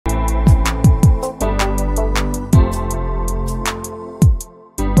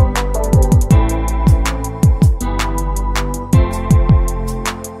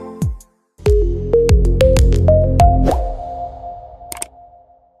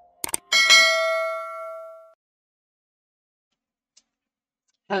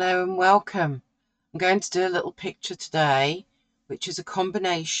Hello and welcome. I'm going to do a little picture today, which is a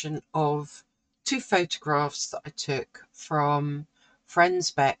combination of two photographs that I took from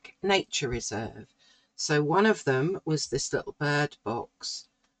Friendsbeck Nature Reserve. So one of them was this little bird box,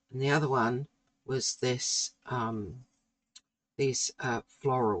 and the other one was this these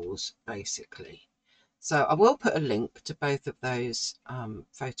florals, basically. So I will put a link to both of those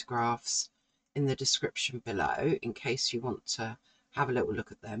photographs in the description below in case you want to have a little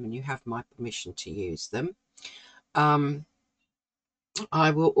look at them and you have my permission to use them.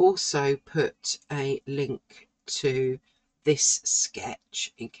 I will also put a link to this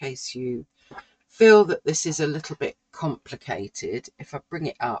sketch in case you feel that this is a little bit complicated. If I bring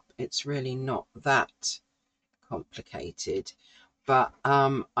it up, it's really not that complicated, but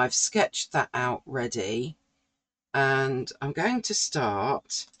I've sketched that out ready, and I'm going to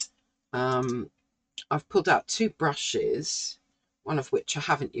start. I've pulled out two brushes, one of which I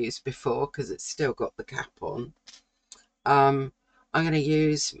haven't used before because it's still got the cap on. I'm going to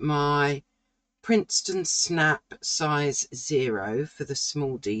use my Princeton Snap size 0 for the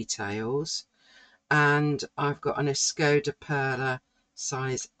small details, and I've got an Escoda Perla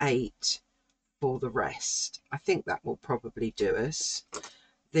size 8 for the rest. I think that will probably do us.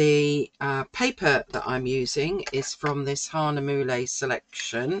 The paper that I'm using is from this Hahnemühle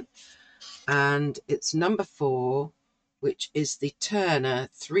selection, and it's number 4, which is the Turner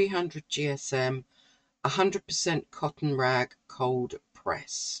 300 GSM 100% cotton rag cold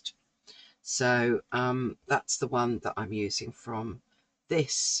pressed. So that's the one that I'm using from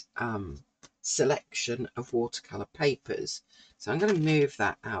this selection of watercolor papers. So I'm going to move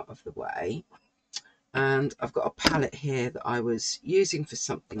that out of the way, and I've got a palette here that I was using for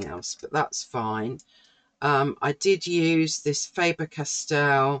something else, but that's fine. I did use this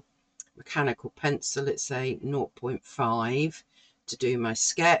Faber-Castell mechanical pencil. It's a 0.5 to do my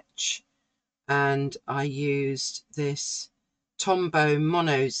sketch, and I used this Tombow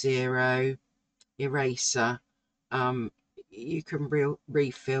Mono Zero eraser. You can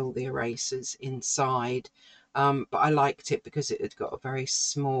refill the erasers inside, but I liked it because it had got a very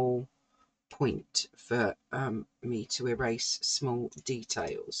small point for me to erase small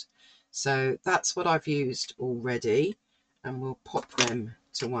details. So that's what I've used already, and we'll pop them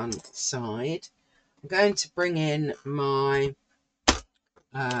to one side. I'm going to bring in my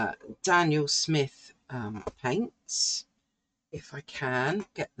Daniel Smith paints, if I can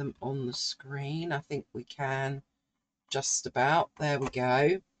get them on the screen. I think we can just about. There we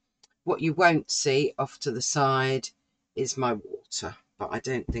go. What you won't see off to the side is my water, but I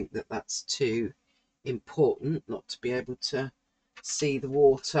don't think that that's too important not to be able to see the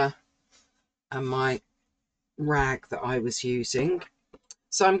water and my rag that I was using.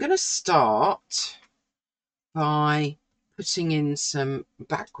 So I'm going to start by putting in some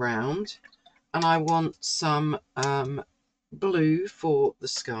background, and I want some blue for the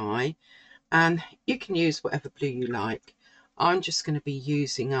sky, and you can use whatever blue you like. I'm just going to be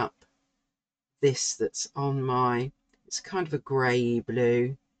using up this that's on my, it's kind of a grey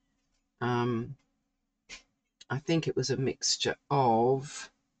blue. I think it was a mixture of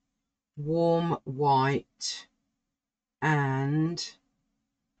warm white and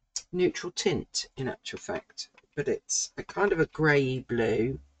neutral tint in actual fact, but it's a kind of a grey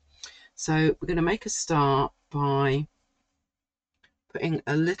blue. So we're going to make a start by putting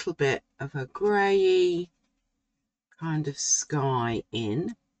a little bit of a grey kind of sky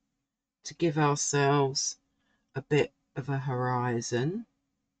in to give ourselves a bit of a horizon.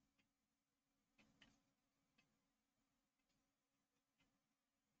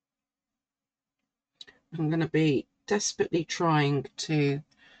 I'm going to be desperately trying to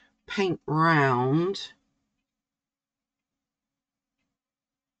paint round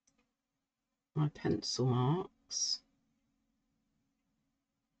my pencil marks.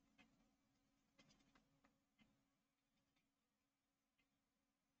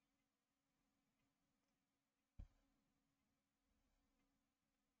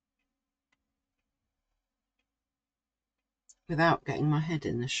 Without getting my head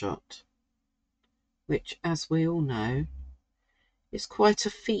in the shot, which, as we all know, is quite a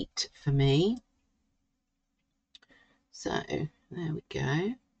feat for me. So there we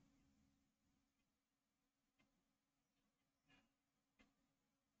go.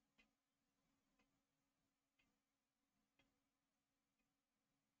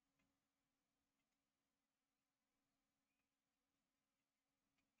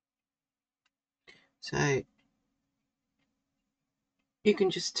 So you can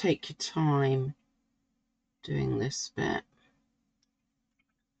just take your time doing this bit.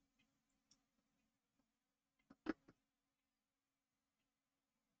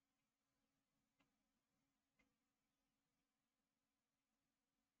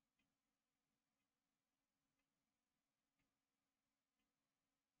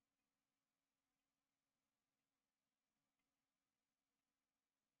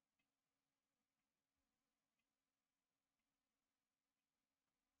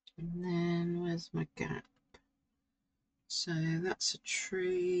 And then where's my gap? So that's a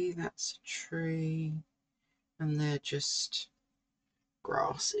tree, that's a tree, and they're just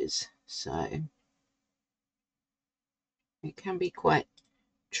grasses. So it can be quite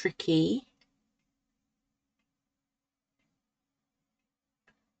tricky.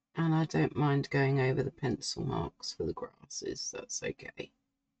 And I don't mind going over the pencil marks for the grasses, that's okay.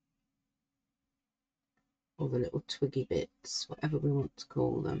 Or the little twiggy bits, whatever we want to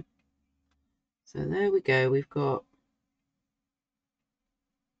call them. So there we go, we've got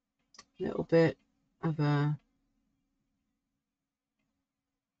a little bit of a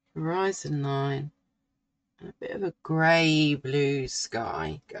horizon line and a bit of a grey blue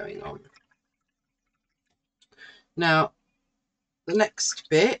sky going on. Now the next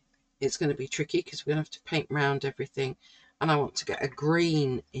bit is going to be tricky because we're going to have to paint around everything, and I want to get a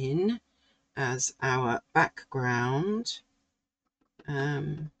green in as our background.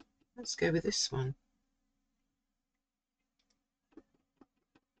 Let's go with this one.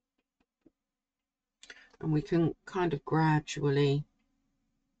 And we can kind of gradually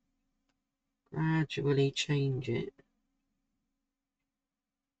change it.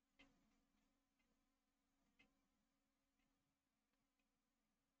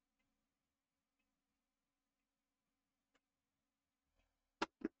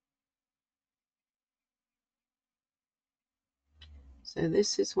 So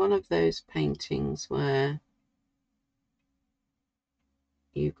this is one of those paintings where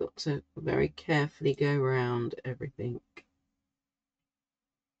you've got to very carefully go around everything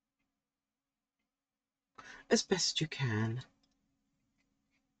as best you can.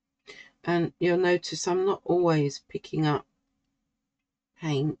 And you'll notice I'm not always picking up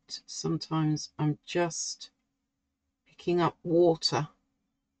paint. Sometimes I'm just picking up water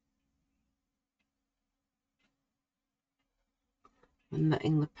and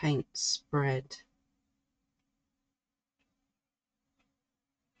letting the paint spread.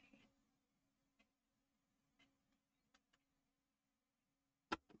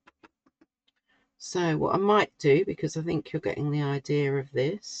 So what I might do, because I think you're getting the idea of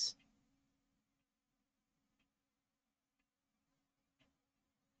this,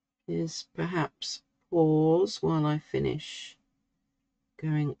 is perhaps pause while I finish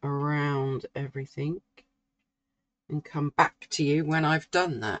going around everything and come back to you when I've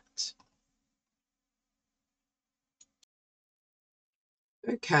done that.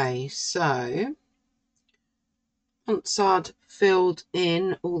 Okay, so once I'd filled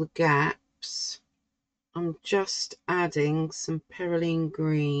in all the gaps, I'm just adding some perylene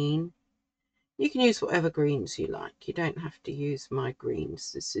green. You can use whatever greens you like. You don't have to use my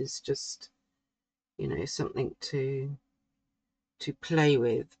greens. This is just, you know, something to play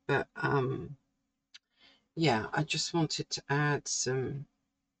with. But yeah, I just wanted to add some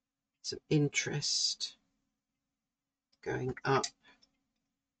interest going up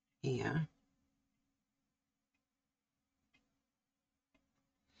here.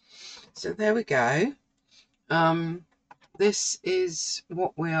 So there we go. This is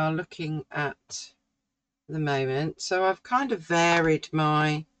what we are looking at the moment. So I've kind of varied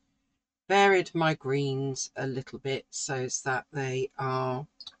my greens a little bit so that they are,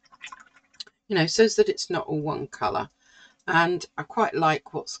 you know, so that it's not all one colour. And I quite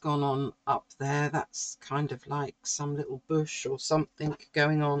like what's gone on up there. That's kind of like some little bush or something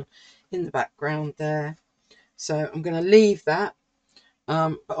going on in the background there. So I'm going to leave that.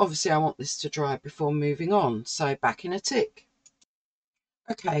 But obviously I want this to dry before moving on. So back in a tick.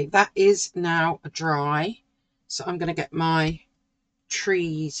 Okay, that is now dry. So I'm going to get my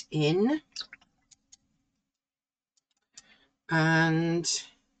trees in. And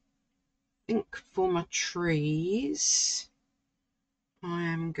I think for my trees, I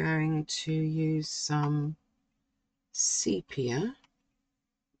am going to use some sepia.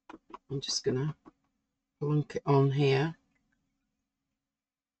 I'm just going to plonk it on here.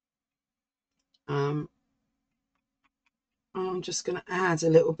 I'm just going to add a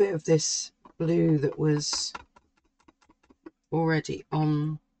little bit of this blue that was already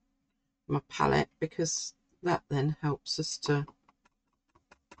on my palette, because that then helps us to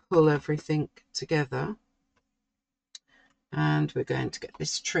pull everything together. And we're going to get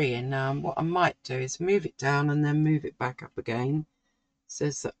this tree in now. And what I might do is move it down and then move it back up again, so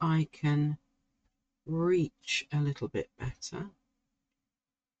that I can reach a little bit better.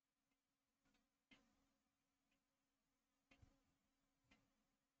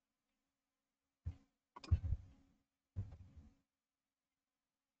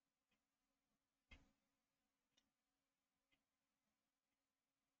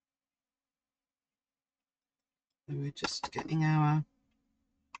 And we're just getting our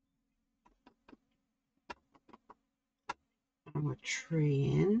our tree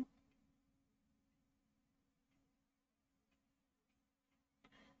in.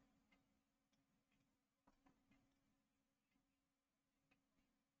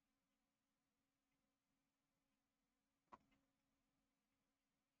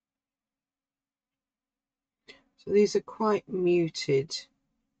 So these are quite muted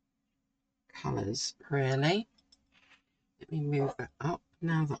colours, really. Let me move that up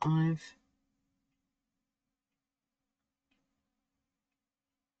now that I've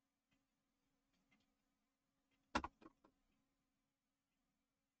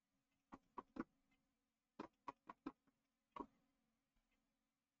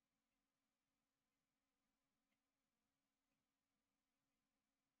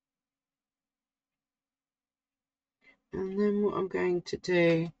and then what I'm going to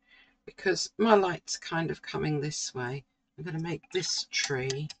do, because my light's kind of coming this way, I'm going to make this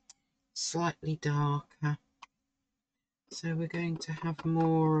tree slightly darker. So we're going to have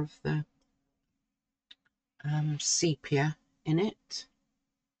more of the sepia in it.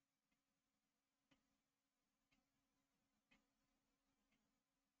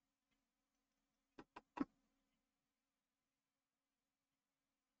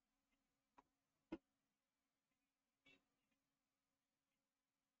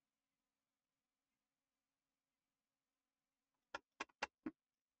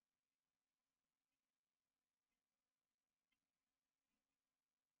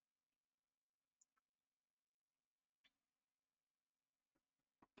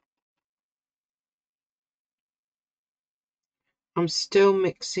 I'm still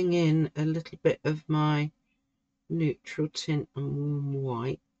mixing in a little bit of my neutral tint and warm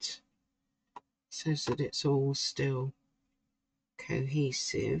white so that it's all still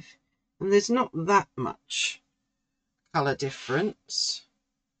cohesive. And there's not that much colour difference,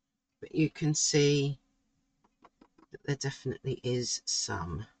 but you can see that there definitely is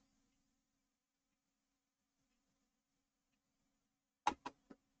some.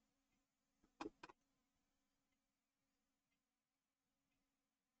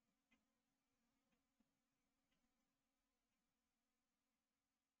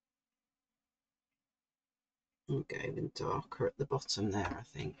 I'll go even darker at the bottom there, I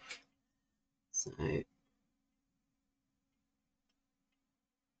think. So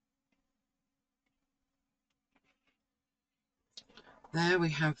there we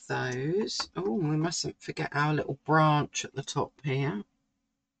have those. Oh, we mustn't forget our little branch at the top here.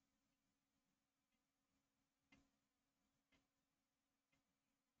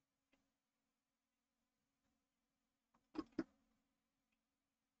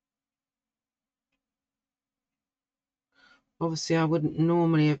 Obviously I wouldn't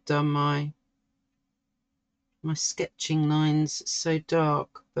normally have done my sketching lines so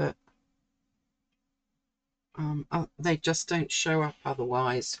dark, but they just don't show up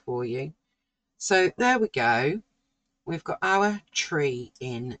otherwise for you. So there we go. We've got our tree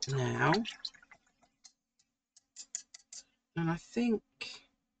in now. And I think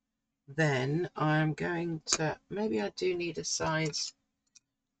then I'm going to, maybe I do need a size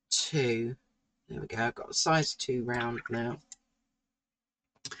 2. There we go, I've got a size 2 round now.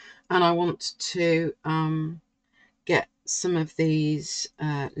 And I want to get some of these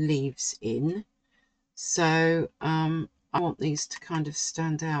leaves in. So I want these to kind of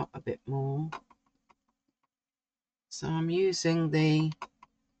stand out a bit more. So I'm using the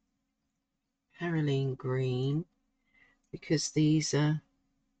Caroline green because these are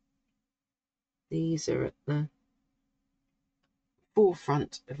at the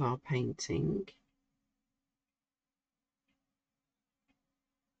forefront of our painting.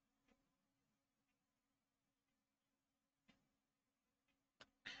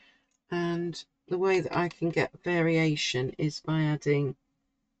 And the way that I can get variation is by adding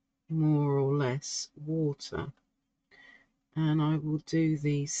more or less water. And I will do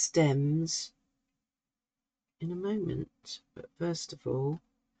the stems in a moment. But first of all,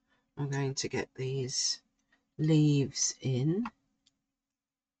 I'm going to get these leaves in.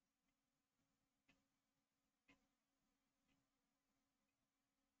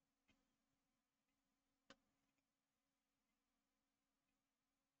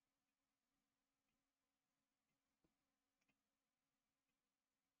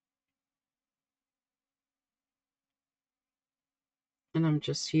 And I'm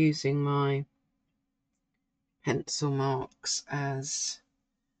just using my pencil marks as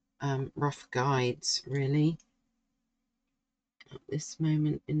rough guides, really, at this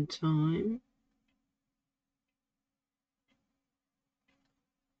moment in time.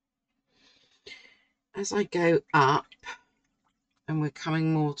 As I go up and we're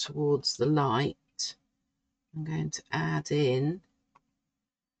coming more towards the light, I'm going to add in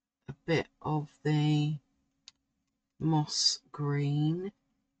a bit of the moss green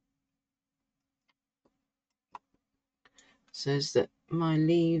so that my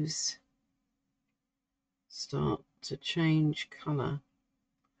leaves start to change colour,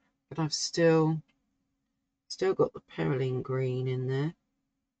 but I've still got the perylene green in there.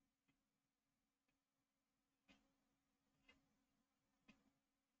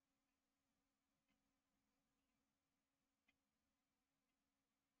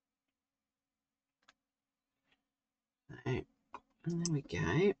 So, and there we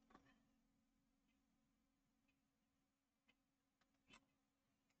go.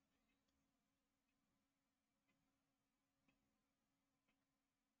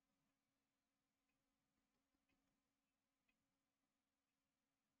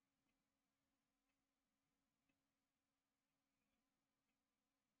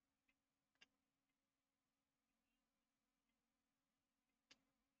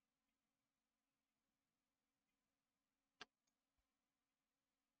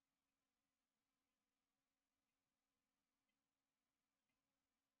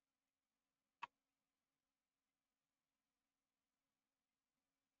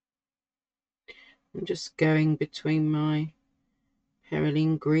 I'm just going between my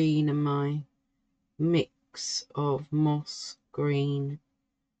perylene green and my mix of moss green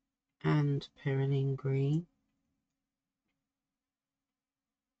and perylene green.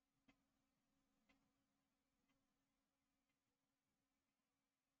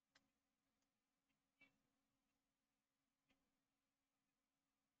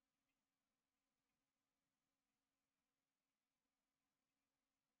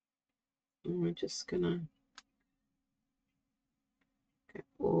 And we're just gonna get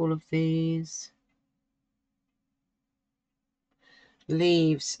all of these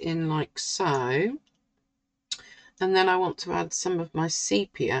leaves in like so, and then I want to add some of my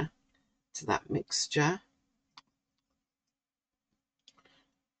sepia to that mixture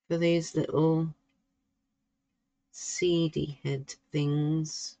for these little seedy head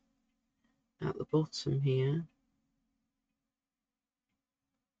things at the bottom here.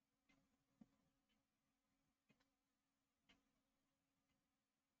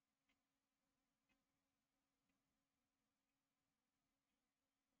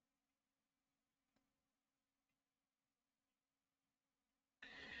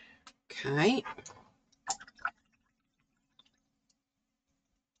 Okay,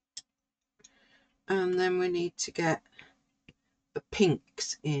 and then we need to get the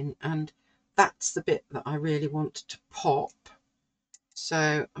pinks in, and that's the bit that I really want to pop.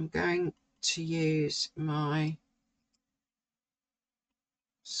 So I'm going to use my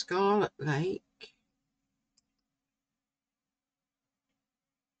Scarlet Lake,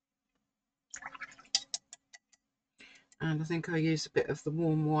 and I think I'll use a bit of the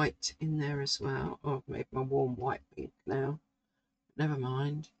warm white in there as well. Oh, I've made my warm white pink now, never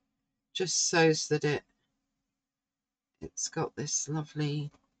mind, just so that it's got this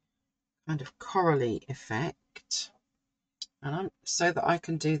lovely kind of corally effect. And so that I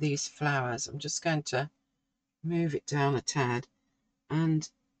can do these flowers, I'm just going to move it down a tad, and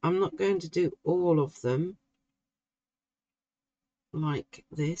I'm not going to do all of them like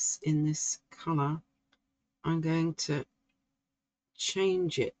this in this colour. I'm going to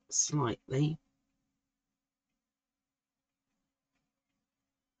change it slightly.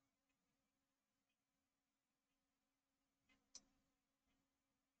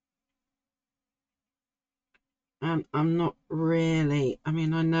 And I'm not really, I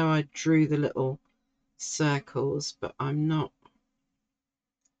mean, I know I drew the little circles, but I'm not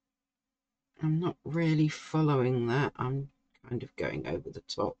really following that. I'm kind of going over the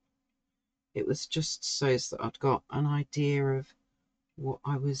top. It was just so that I'd got an idea of what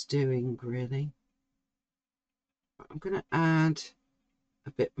I was doing, really. I'm going to add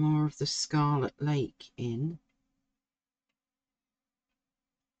a bit more of the Scarlet Lake in,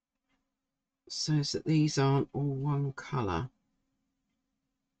 so that these aren't all one colour.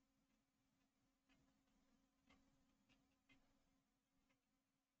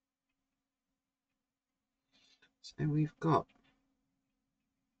 So we've got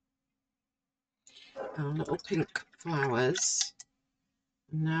our little pink flowers.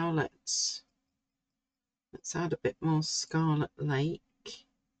 Now let's add a bit more Scarlet Lake.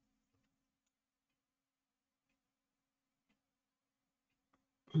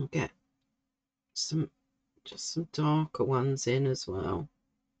 And get just some darker ones in as well,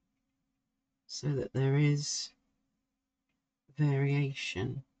 so that there is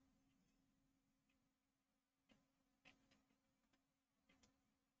variation.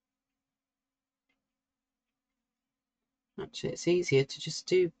 Actually, it's easier to just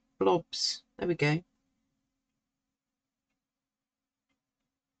do blobs. There we go.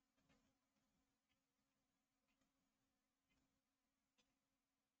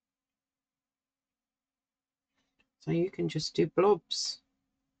 So you can just do blobs.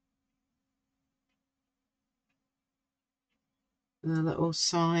 And a little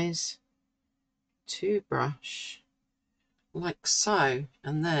size 2 brush, like so.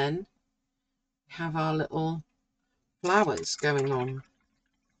 And then we have our little flowers going on.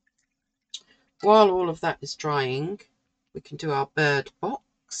 While all of that is drying, we can do our bird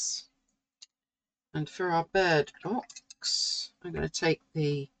box. And for our bird box, I'm going to take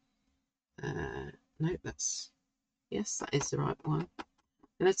the, no, that's, yes, that is the right one. I'm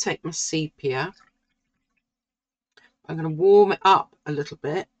going to take my sepia. I'm going to warm it up a little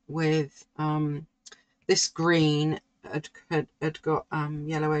bit with this green had got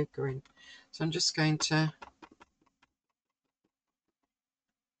yellow ochre in. So I'm just going to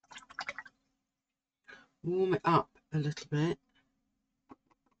warm it up a little bit.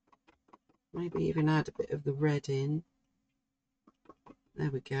 Maybe even add a bit of the red in. There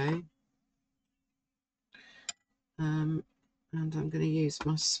we go. And I'm going to use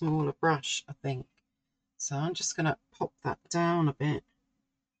my smaller brush, I think. So I'm just going to pop that down a bit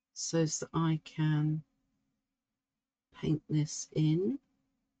so that I can paint this in.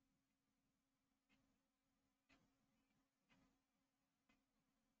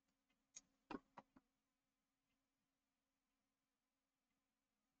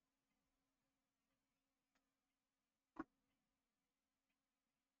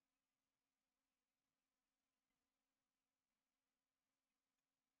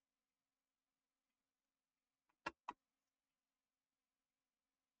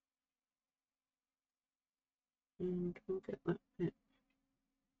 And we'll get that bit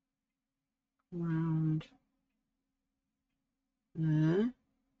around there.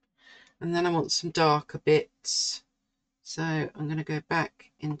 And then I want some darker bits. So I'm going to go back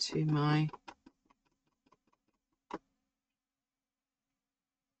into my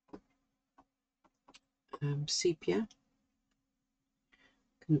sepia.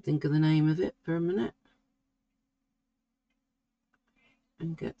 Couldn't think of the name of it for a minute.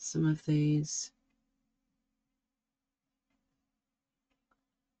 And get some of these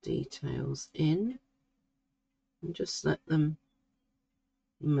details in. And just let them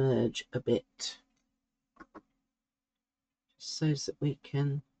merge a bit. So that we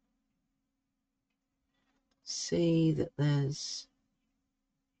can see that there's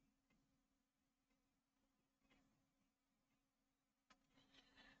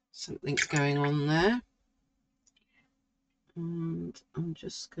something going on there. And I'm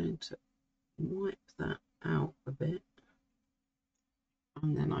just going to wipe that out a bit,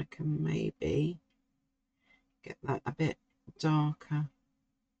 and then I can maybe get that a bit darker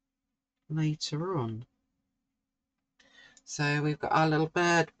later on. So we've got our little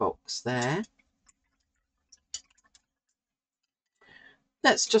bird box there.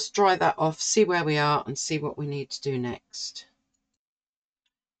 Let's just dry that off, see where we are and see what we need to do next.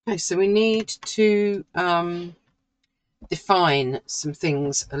 Okay, so we need to define some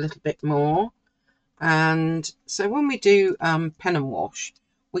things a little bit more. And so when we do pen and wash,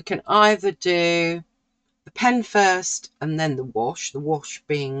 we can either do the pen first and then the wash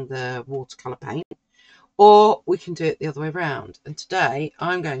being the watercolour paint, or we can do it the other way around. And today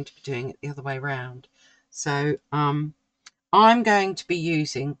I'm going to be doing it the other way around. So I'm going to be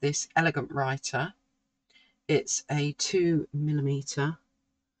using this Elegant Writer. It's a 2mm,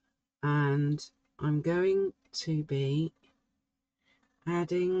 and I'm going to be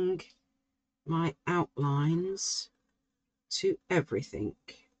adding my outlines to everything.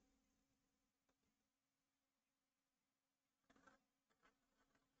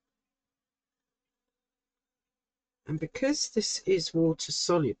 And because this is water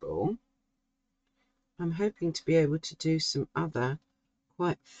soluble, I'm hoping to be able to do some other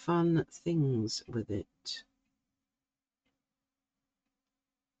quite fun things with it.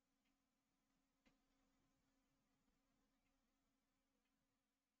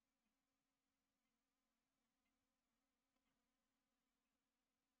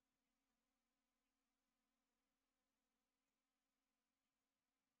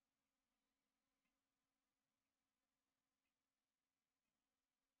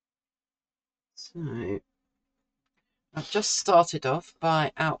 So I've just started off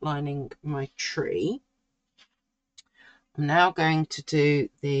by outlining my tree. I'm now going to do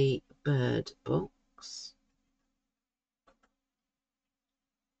the bird box.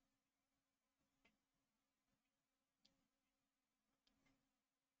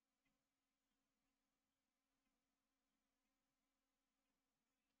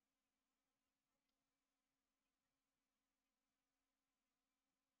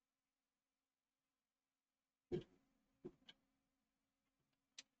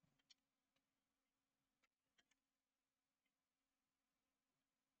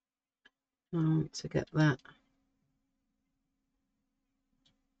 I want to get that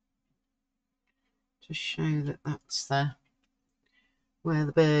to show that that's where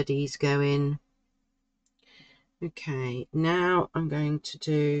the birdies go in. Okay, now I'm going to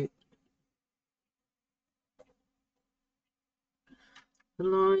do the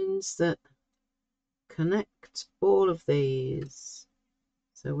lines that connect all of these.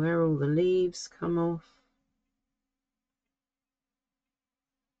 So where all the leaves come off.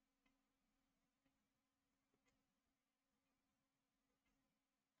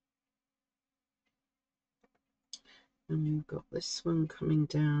 And we've got this one coming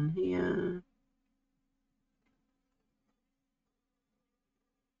down here.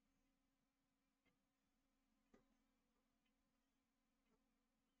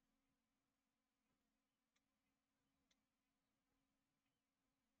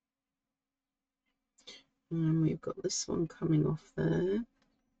 And we've got this one coming off there.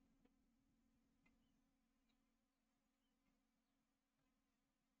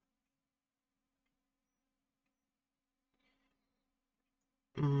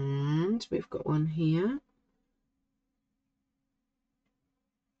 And we've got one here.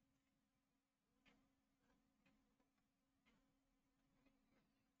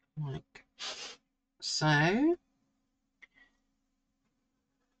 Like so.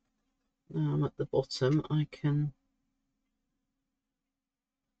 Now I'm at the bottom, I can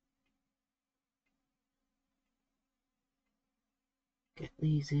get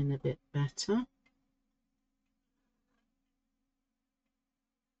these in a bit better.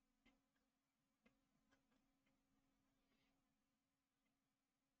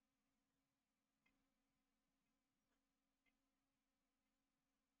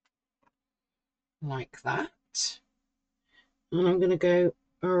 Like that. And I'm going to go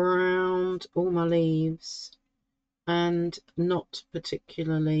around all my leaves and not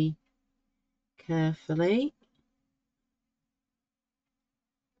particularly carefully.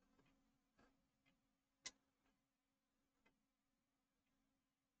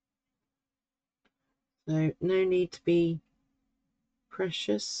 So no need to be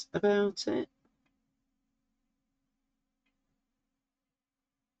precious about it.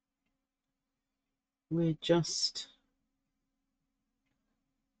 We're just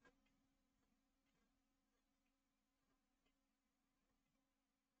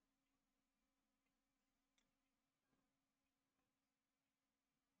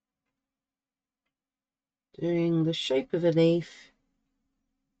doing the shape of a leaf.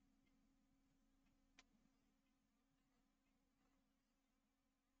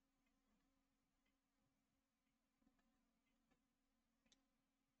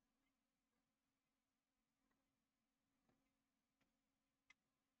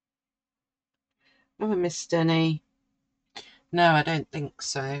 Have I missed any? No, I don't think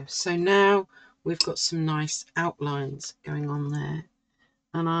so. So now we've got some nice outlines going on there.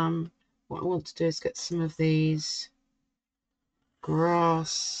 And what I want to do is get some of these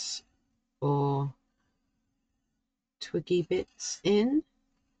grass or twiggy bits in,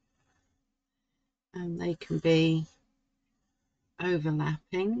 and they can be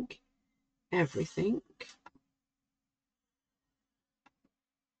overlapping everything.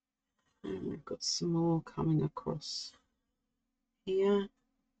 And we've got some more coming across here.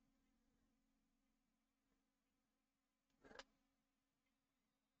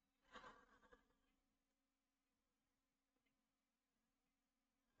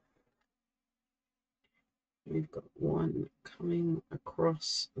 We've got one coming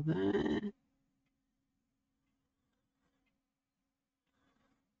across there.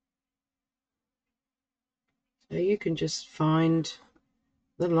 So you can just find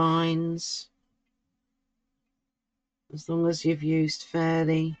the lines as long as you've used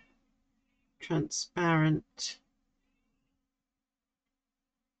fairly transparent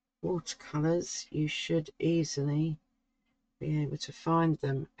watercolours, you should easily be able to find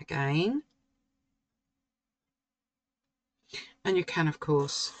them again. And you can, of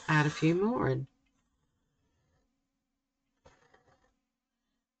course, add a few more in.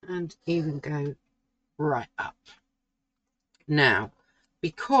 And even go right up. Now,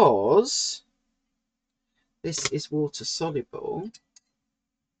 because this is water soluble,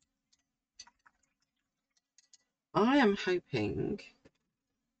 I am hoping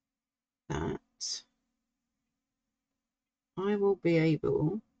that I will be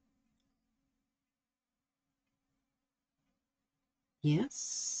able,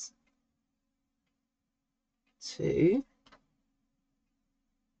 yes, to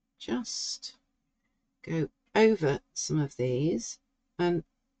just go over some of these, and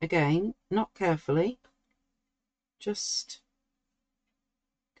again, not carefully, just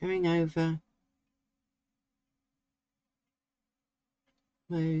going over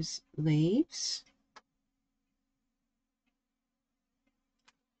those leaves,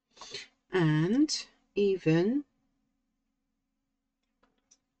 and even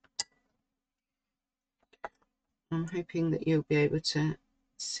I'm hoping that you'll be able to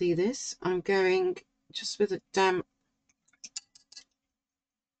see this. I'm going just with a damp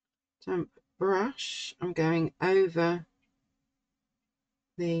brush, I'm going over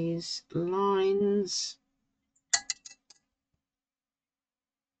these lines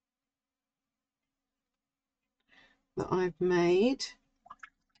that I've made,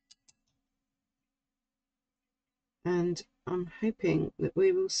 and I'm hoping that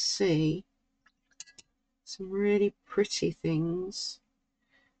we will see some really pretty things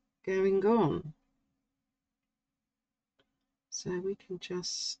going on. So we can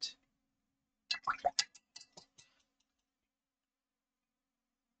just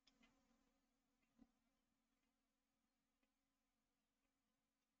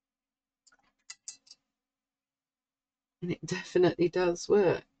and it definitely does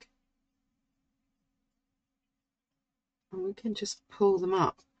work. And we can just pull them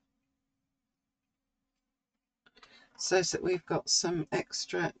up so that we've got some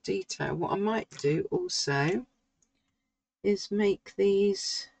extra detail. What I might do also is make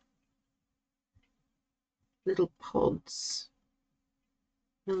these little pods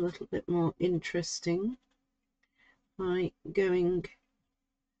a little bit more interesting by going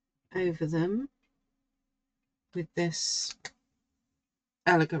over them with this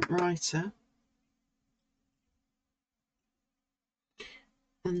elegant writer,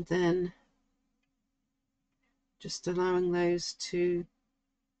 and then just allowing those to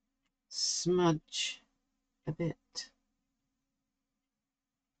smudge a bit.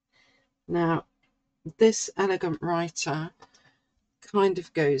 Now this elegant writer kind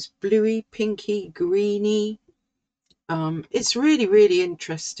of goes bluey, pinky, greeny. It's really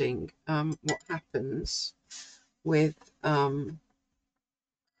interesting what happens with the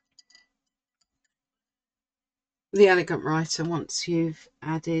elegant writer once you've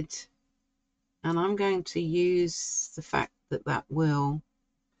added, and I'm going to use the fact that that will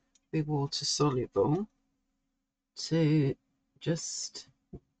be water soluble to just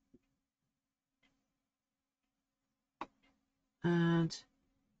add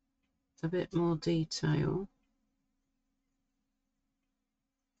a bit more detail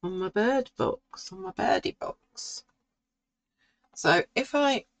on my birdie box. So if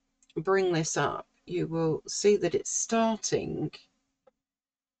I bring this up, you will see that it's starting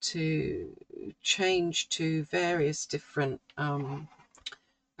to change to various different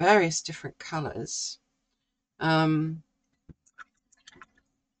colours. I'm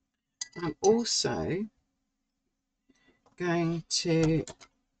also going to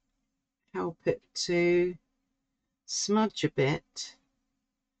help it to smudge a bit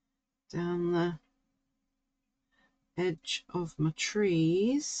down the edge of my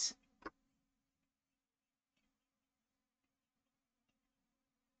trees.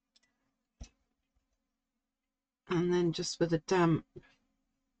 And then just with a damp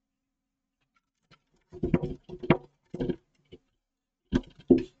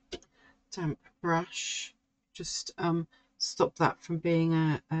brush, just stop that from being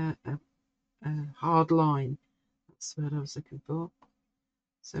a hard line. That's what I was looking for.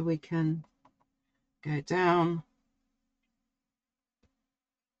 So we can go down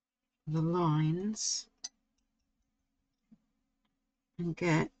the lines and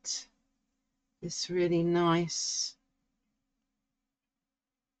get this really nice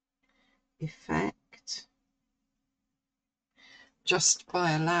effect just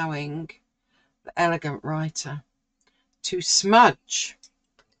by allowing the elegant writer to smudge.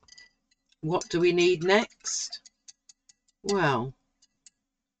 What do we need next? Well,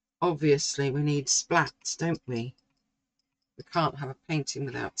 obviously we need splats, don't we? We can't have a painting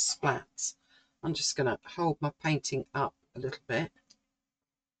without splats. I'm just going to hold my painting up a little bit.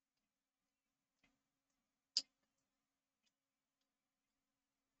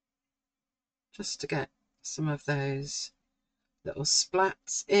 Just to get some of those little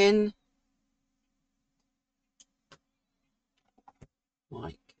splats in.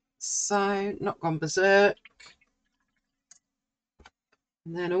 Like so, not gone berserk.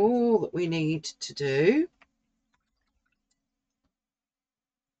 And then all that we need to do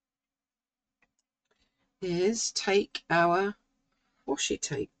is take our washi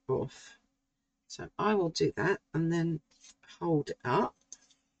tape off. So I will do that and then hold it up.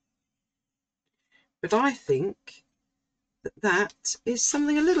 But I think that that is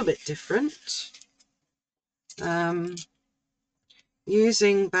something a little bit different.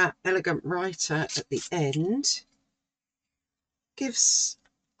 using that elegant writer at the end gives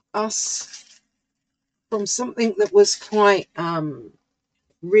us, from something that was quite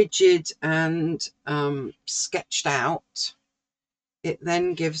rigid and sketched out, it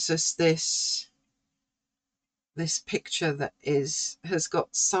then gives us this picture that has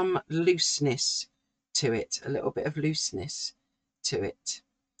got some looseness to it, a little bit of looseness to it.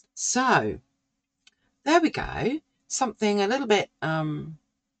 So there we go, something a little bit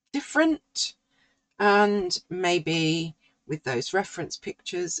different, and maybe with those reference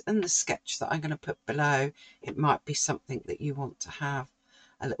pictures and the sketch that I'm going to put below, it might be something that you want to have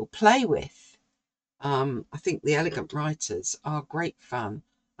a little play with. I think the elegant writers are great fun.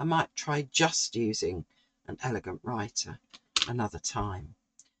 I might try just using an elegant writer another time.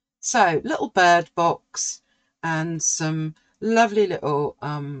 So, little bird box and some lovely little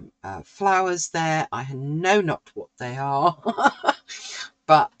flowers there. I know not what they are,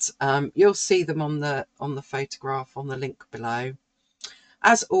 but you'll see them on the photograph on the link below.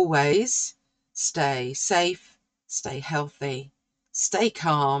 As always, stay safe, stay healthy, stay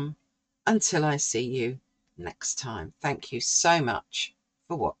calm until I see you next time. Thank you so much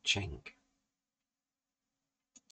for watching.